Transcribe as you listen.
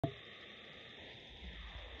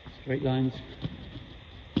Straight lines.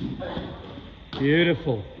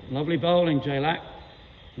 Beautiful. Lovely bowling, Jailaksh.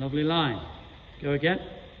 Lovely line. Go again.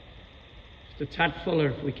 Just a tad fuller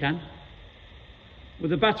if we can. Would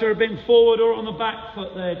the batter have been forward or on the back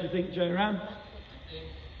foot there, do you think, Jairam?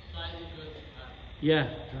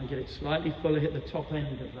 Yeah, try and get it slightly fuller, hit the top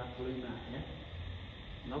end of that blue mat, yeah?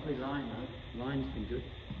 Lovely line though. Line's been good.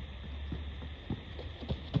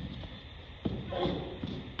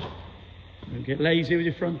 Don't get lazy with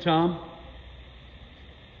your front arm.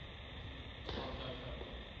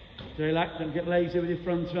 Jailaksh, don't get lazy with your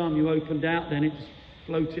front arm. You opened out, then it just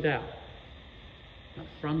floated out. That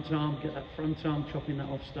front arm, get that front arm chopping that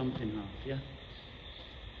off stump in half, yeah?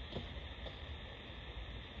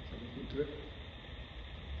 Let's have a good grip.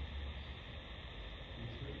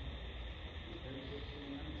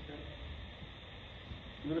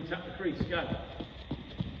 I'm going to tap the crease, go.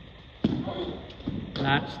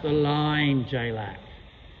 That's the line, Jailaksh.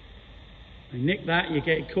 You nick that, you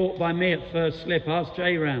get caught by me at first slip. Ask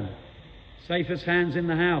Jairam. Safest hands in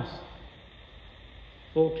the house.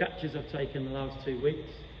 4 catches I've taken the last 2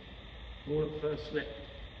 weeks. All at first slip.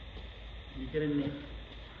 You get in there.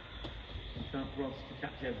 I can't promise to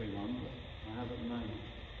catch everyone, but I have at the moment.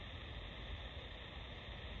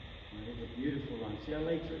 And it's a beautiful line. See how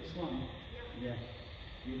later it swung? Yeah.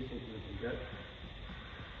 Beautiful delivery.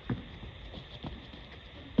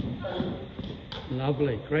 Go.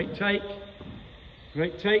 Lovely. Great take.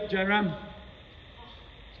 Great take, Jairam.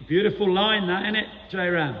 It's a beautiful line, that, isn't it,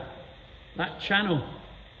 Jairam? That channel.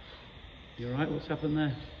 You all right? What's happened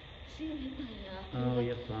there? Oh,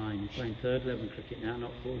 you're fine. You're playing third level cricket now,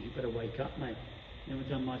 not fours. You better wake up, mate. You haven't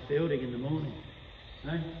done my fielding in the morning.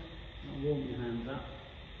 No? Not warm your hands up.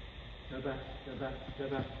 Go back, go back, go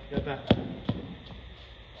back, go back.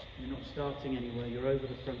 You're not starting anywhere. You're over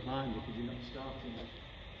the front line because you're not starting at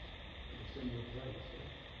a single place.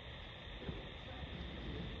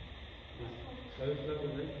 Right. Toes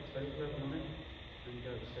level on it, toes level on it, and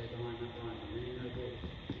go. Stay behind that line. And then you know ball.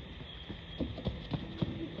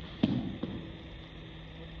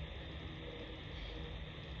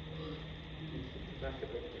 Back a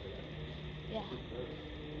bit. Yeah.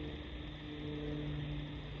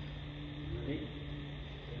 Ready?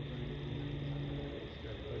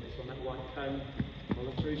 Focus on that white cone.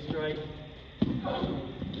 Follow through straight.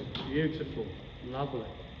 Beautiful. Lovely.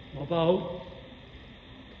 More bowl.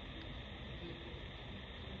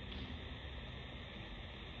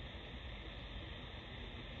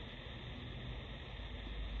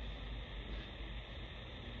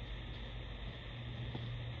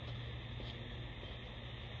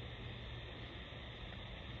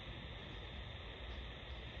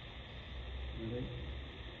 Ready?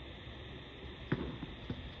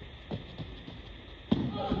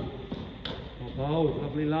 More bowl.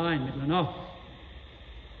 Lovely line. Middle and off.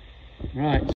 Right.